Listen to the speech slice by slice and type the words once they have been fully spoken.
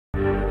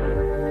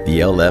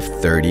The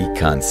LF-30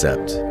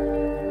 concept.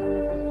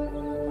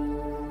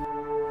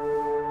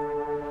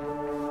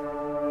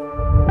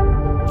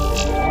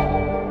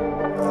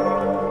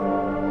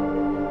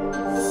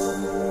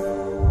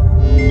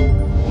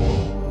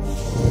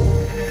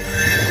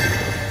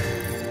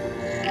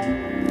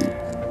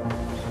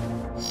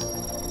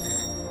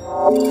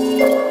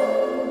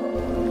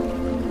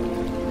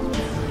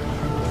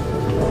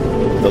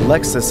 The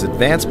Lexus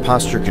Advanced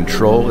Posture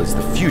Control is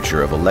the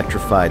future of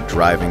electrified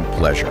driving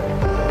pleasure.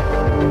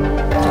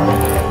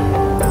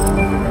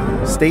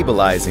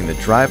 Stabilizing the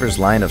driver's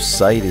line of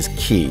sight is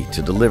key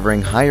to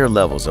delivering higher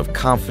levels of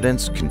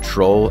confidence,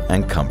 control,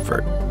 and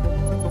comfort.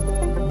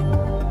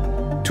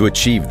 To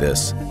achieve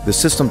this, the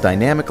system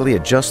dynamically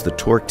adjusts the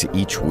torque to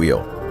each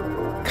wheel,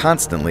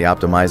 constantly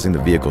optimizing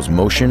the vehicle's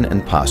motion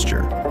and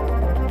posture.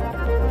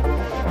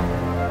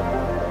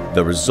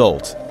 The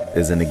result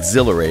is an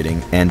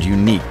exhilarating and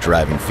unique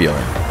driving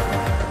feeling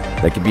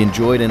that can be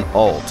enjoyed in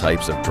all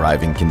types of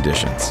driving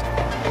conditions.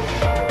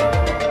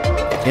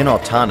 In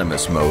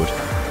autonomous mode,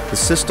 the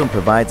system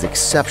provides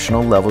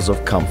exceptional levels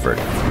of comfort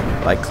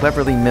by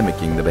cleverly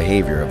mimicking the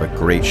behavior of a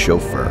great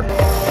chauffeur.